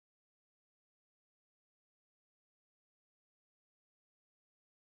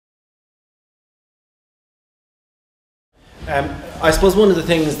I suppose one of the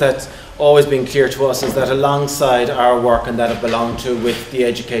things that's always been clear to us is that alongside our work and that it belonged to with the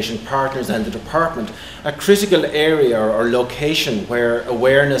education partners and the department, a critical area or location where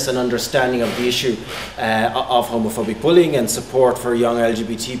awareness and understanding of the issue of homophobic bullying and support for young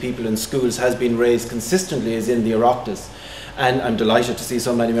LGBT people in schools has been raised consistently is in the Oireachtas. And I'm delighted to see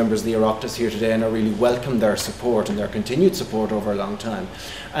so many members of the Oireachtas here today, and I really welcome their support and their continued support over a long time.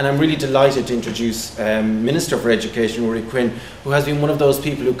 And I'm really delighted to introduce Minister for Education, Ruairí Quinn, who has been one of those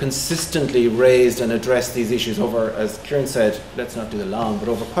people who consistently raised and addressed these issues over, as Kieran said, let's not do the long, but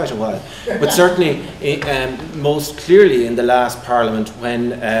over quite a while. But certainly, most clearly in the last Parliament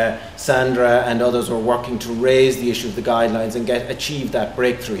when Sandra and others were working to raise the issue of the guidelines and achieve that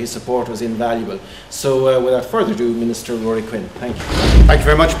breakthrough. His support was invaluable. So without further ado, Minister Ruairí Quinn, thank you. Thank you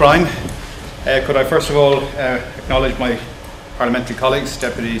very much, Brian. Could I first of all acknowledge my parliamentary colleagues,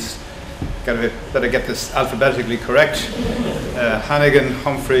 deputies, better get this alphabetically correct, Hannigan,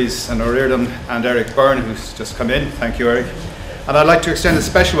 Humphreys and O'Riordan, and Eric Byrne, who's just come in. Thank you, Eric. And I'd like to extend a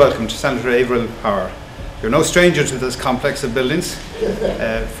special welcome to Senator Irwin-Gowran. You're no stranger to this complex of buildings.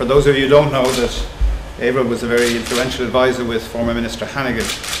 For those of you who don't know, that Irwin was a very influential advisor with former Minister Hannigan,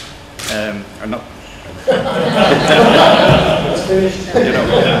 or not. You know,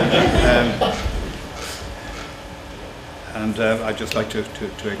 and I'd just like to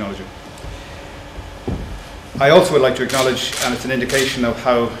acknowledge it. I also would like to acknowledge, and it's an indication of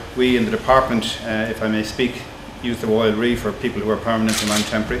how we in the department, if I may speak, use the Ruairí for people who are permanent and I'm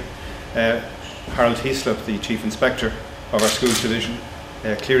temporary. Harold Heaslop, the Chief Inspector of our Schools Division,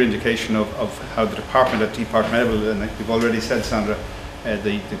 a clear indication of how the department at department level, and you've already said, Sandra,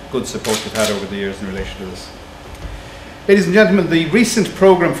 the good support we've had over the years in relation to this. Ladies and gentlemen, the recent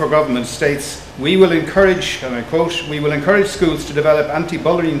programme for government states, we will encourage, and I quote, we will encourage schools to develop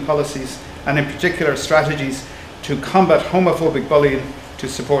anti-bullying policies and in particular strategies to combat homophobic bullying to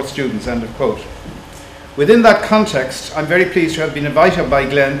support students, end of quote. Within that context, I'm very pleased to have been invited by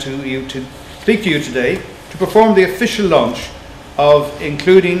GLEN to speak to you today to perform the official launch of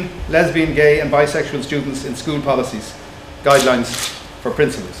including lesbian, gay and bisexual students in school policies, guidelines for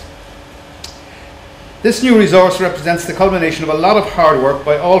principals. This new resource represents the culmination of a lot of hard work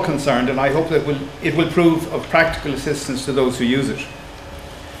by all concerned, and I hope that it will prove of practical assistance to those who use it.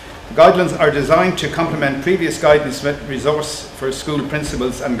 The guidelines are designed to complement previous guidance resource for school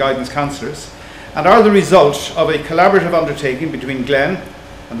principals and guidance counsellors, and are the result of a collaborative undertaking between GLEN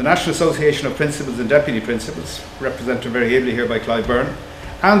and the National Association of Principals and Deputy Principals, represented very ably here by Clive Byrne,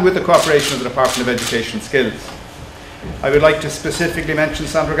 and with the cooperation of the Department of Education and Skills. I would like to specifically mention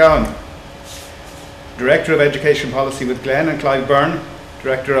Sandra Gowan, Director of Education Policy with GLEN, and Clive Byrne,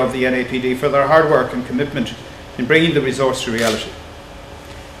 Director of the NAPD, for their hard work and commitment in bringing the resource to reality.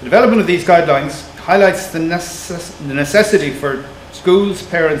 The development of these guidelines highlights the necessity for schools,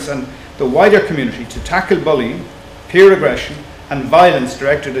 parents and the wider community to tackle bullying, peer aggression and violence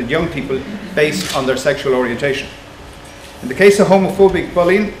directed at young people based on their sexual orientation. In the case of homophobic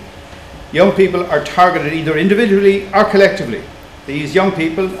bullying, young people are targeted either individually or collectively. These young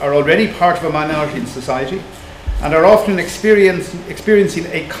people are already part of a minority in society and are often experiencing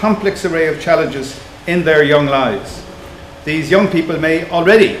a complex array of challenges in their young lives. These young people may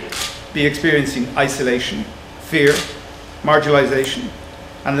already be experiencing isolation, fear, marginalisation,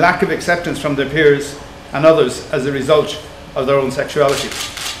 and lack of acceptance from their peers and others as a result of their own sexuality.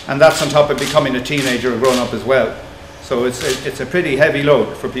 And that's on top of becoming a teenager or grown up as well. So it's a pretty heavy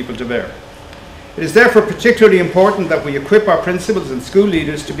load for people to bear. It is therefore particularly important that we equip our principals and school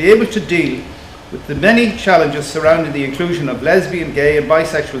leaders to be able to deal with the many challenges surrounding the inclusion of lesbian, gay and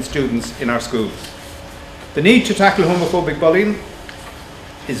bisexual students in our schools. The need to tackle homophobic bullying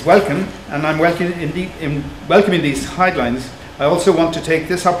is welcome, and I'm welcoming these guidelines. I also want to take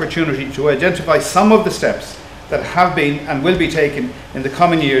this opportunity to identify some of the steps that have been and will be taken in the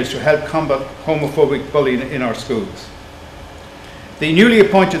coming years to help combat homophobic bullying in our schools. The newly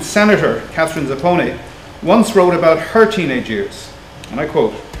appointed Senator, Catherine Zappone, once wrote about her teenage years, and I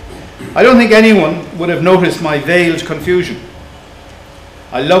quote, "I don't think anyone would have noticed my veiled confusion.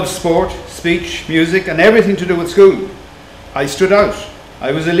 I loved sport, speech, music, and everything to do with school. I stood out.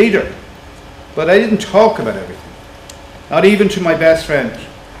 I was a leader. But I didn't talk about everything. Not even to my best friend.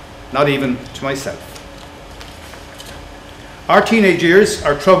 Not even to myself." Our teenage years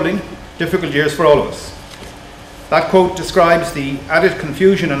are troubling, difficult years for all of us. That quote describes the added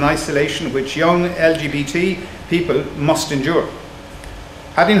confusion and isolation which young LGBT people must endure.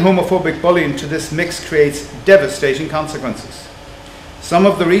 Adding homophobic bullying to this mix creates devastating consequences. Some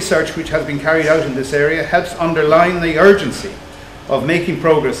of the research which has been carried out in this area helps underline the urgency of making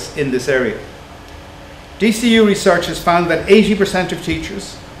progress in this area. DCU research has found that 80% of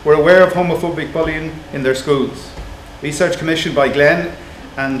teachers were aware of homophobic bullying in their schools. Research commissioned by GLEN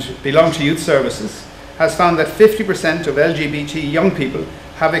and Belong to Youth Services has found that 50% of LGBT young people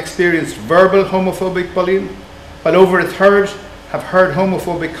have experienced verbal homophobic bullying, while over a third have heard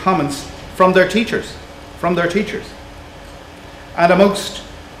homophobic comments from their teachers. And amongst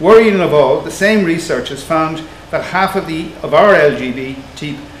worrying of all, the same research has found that half of our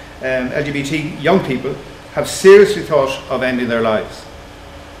LGBT young people have seriously thought of ending their lives.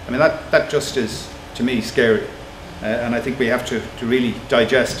 I mean, that just is, to me, scary. And I think we have to really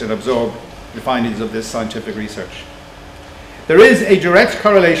digest and absorb the findings of this scientific research. There is a direct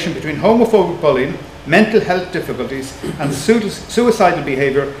correlation between homophobic bullying, mental health difficulties, and suicidal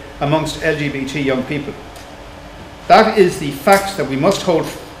behaviour amongst LGBT young people. That is the fact that we must hold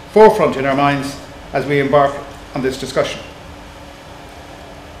forefront in our minds as we embark on this discussion.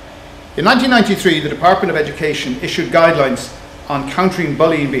 In 1993, the Department of Education issued guidelines on countering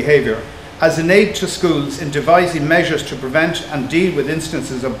bullying behaviour as an aid to schools in devising measures to prevent and deal with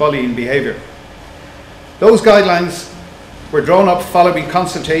instances of bullying behaviour. Those guidelines were drawn up following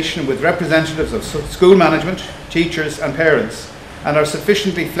consultation with representatives of school management, teachers and parents, and are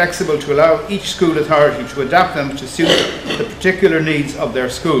sufficiently flexible to allow each school authority to adapt them to suit the particular needs of their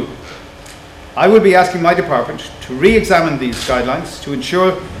school. I will be asking my department to re-examine these guidelines to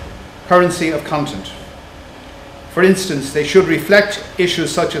ensure currency of content. For instance, they should reflect issues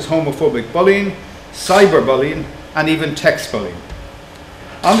such as homophobic bullying, cyberbullying, and even text bullying.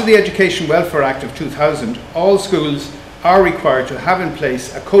 Under the Education Welfare Act of 2000, all schools are required to have in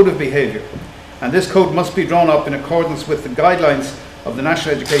place a code of behaviour, and this code must be drawn up in accordance with the guidelines of the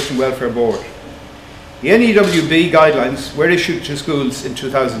National Education Welfare Board. The NEWB guidelines were issued to schools in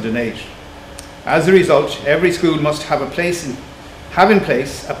 2008. As a result, every school must have in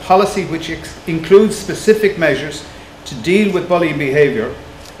place a policy which includes specific measures to deal with bullying behaviour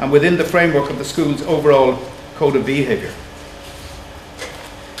and within the framework of the school's overall code of behaviour.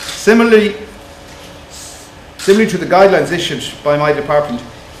 Similarly to the guidelines issued by my department,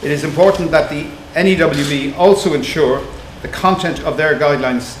 it is important that the NEWB also ensure the content of their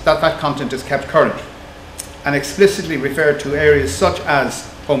guidelines, that content is kept current and explicitly refer to areas such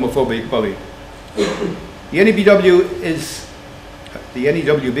as homophobic bullying. The NEWB,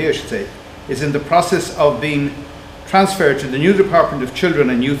 is in the process of being transferred to the new Department of Children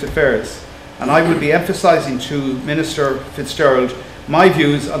and Youth Affairs, and I will be emphasising to Minister Fitzgerald my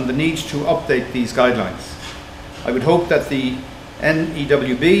views on the need to update these guidelines. I would hope that the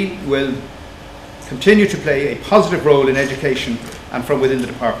NEWB will continue to play a positive role in education and from within the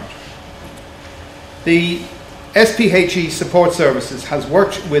department. The SPHE Support Services has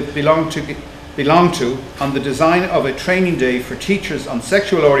worked with Belong to on the design of a training day for teachers on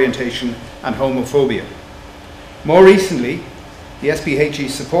sexual orientation and homophobia. More recently, the SPHE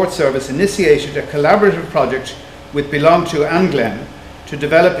Support Service initiated a collaborative project with Belong to and GLEN to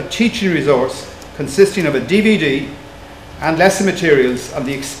develop a teaching resource consisting of a DVD and lesson materials on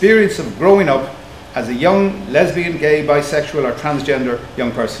the experience of growing up as a young lesbian, gay, bisexual or transgender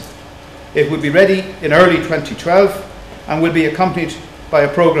young person. It will be ready in early 2012 and will be accompanied by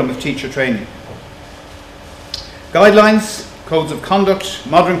a programme of teacher training. Guidelines, codes of conduct,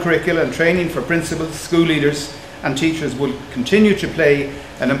 modern curricula and training for principals, school leaders and teachers will continue to play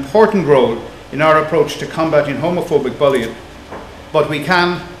an important role in our approach to combating homophobic bullying, but we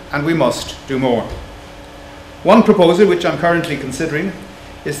can and we must do more. One proposal which I'm currently considering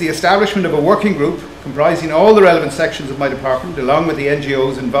is the establishment of a working group comprising all the relevant sections of my department, along with the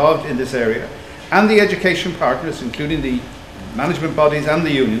NGOs involved in this area and the education partners, including the management bodies and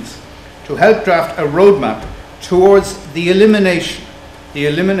the unions, to help draft a roadmap towards the elimination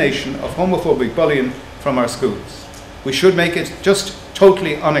of homophobic bullying from our schools. We should make it just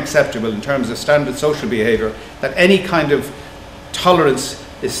totally unacceptable in terms of standard social behaviour that any kind of tolerance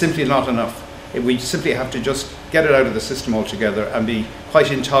is simply not enough. We simply have to just get it out of the system altogether and be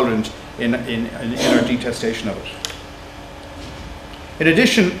quite intolerant in our detestation of it. In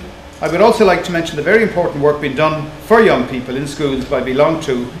addition, I would also like to mention the very important work being done for young people in schools by Belong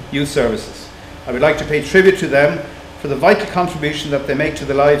to Youth Services. I would like to pay tribute to them for the vital contribution that they make to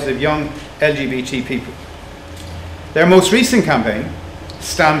the lives of young LGBT people. Their most recent campaign,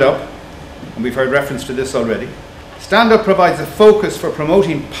 Stand Up, and we've heard reference to this already, Stand Up provides a focus for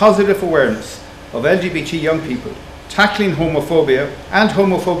promoting positive awareness of LGBT young people, tackling homophobia and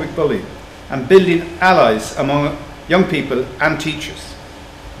homophobic bullying, and building allies among young people and teachers.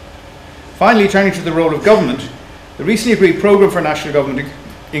 Finally, turning to the role of government, the recently agreed programme for national government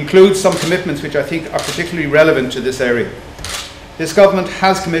includes some commitments which I think are particularly relevant to this area. This government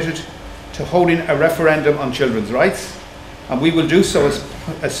has committed to to holding a referendum on children's rights, and we will do so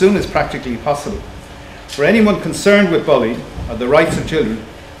as soon as practically possible. For anyone concerned with bullying or the rights of children,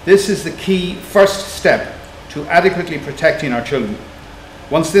 this is the key first step to adequately protecting our children.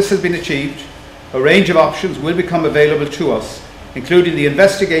 Once this has been achieved, a range of options will become available to us, including the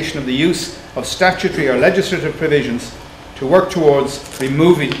investigation of the use of statutory or legislative provisions to work towards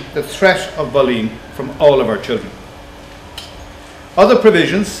removing the threat of bullying from all of our children. Other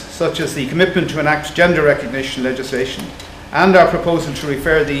provisions, such as the commitment to enact gender recognition legislation and our proposal to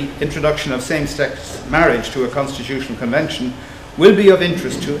refer the introduction of same-sex marriage to a constitutional convention, will be of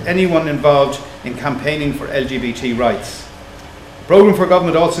interest to anyone involved in campaigning for LGBT rights. The programme for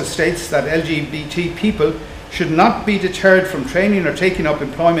government also states that LGBT people should not be deterred from training or taking up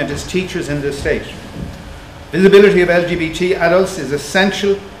employment as teachers in this state. Visibility of LGBT adults is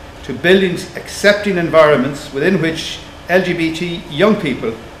essential to building accepting environments within which LGBT young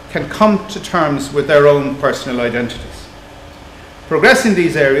people can come to terms with their own personal identities. Progressing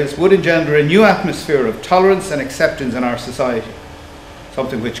these areas would engender a new atmosphere of tolerance and acceptance in our society,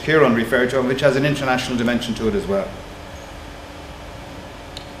 something which Kieran referred to and which has an international dimension to it as well.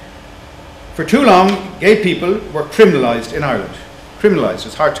 For too long, gay people were criminalised in Ireland. Criminalised,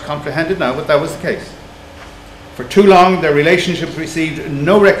 it's hard to comprehend it now, but that was the case. For too long, their relationship received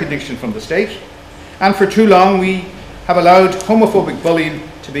no recognition from the state, and for too long we have allowed homophobic bullying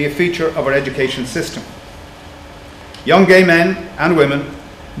to be a feature of our education system. Young gay men and women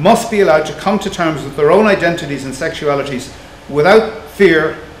must be allowed to come to terms with their own identities and sexualities without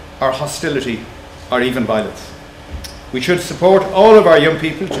fear or hostility or even violence. We should support all of our young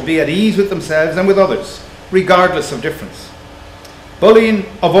people to be at ease with themselves and with others, regardless of difference. Bullying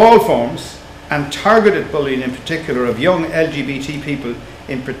of all forms, and targeted bullying in particular of young LGBT people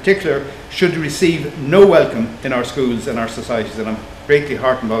in particular, should receive no welcome in our schools and our societies, and I'm greatly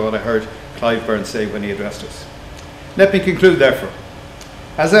heartened by what I heard Clive Byrne say when he addressed us. Let me conclude therefore.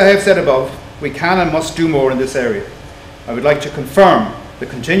 As I have said above, we can and must do more in this area. I would like to confirm the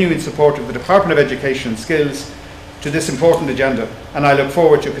continuing support of the Department of Education and Skills to this important agenda, and I look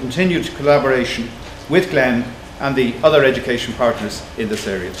forward to continued collaboration with GLEN and the other education partners in this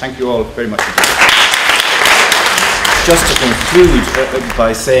area. Thank you all very much indeed. Just to conclude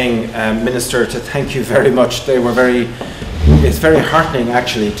by saying, Minister, to thank you very much. It's very heartening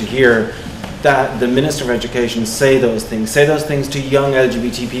actually to hear that the Minister of Education say those things to young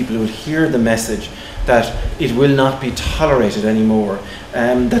LGBT people who would hear the message that it will not be tolerated anymore,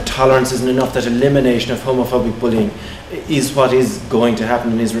 that tolerance isn't enough, that elimination of homophobic bullying is what is going to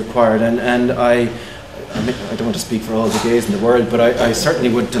happen and is required. And I don't want to speak for all the gays in the world, but I certainly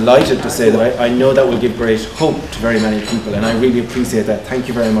would be delighted to say that I know that will give great hope to very many people, and I really appreciate that. Thank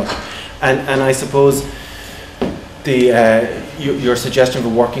you very much. And I suppose your suggestion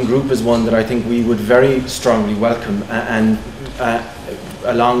of a working group is one that I think we would very strongly welcome, and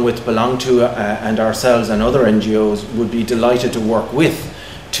along with Belong To and ourselves and other NGOs would be delighted to work with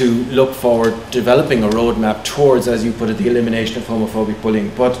to look forward developing a roadmap towards, as you put it, the elimination of homophobic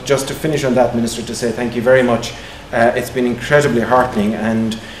bullying. But just to finish on that, Minister, to say thank you very much. It's been incredibly heartening,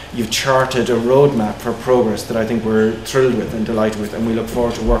 and you've charted a roadmap for progress that I think we're thrilled with and delighted with, and we look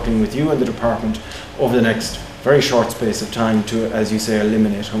forward to working with you and the department over the next very short space of time to, as you say,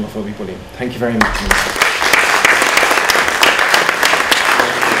 eliminate homophobic bullying. Thank you very much, Minister.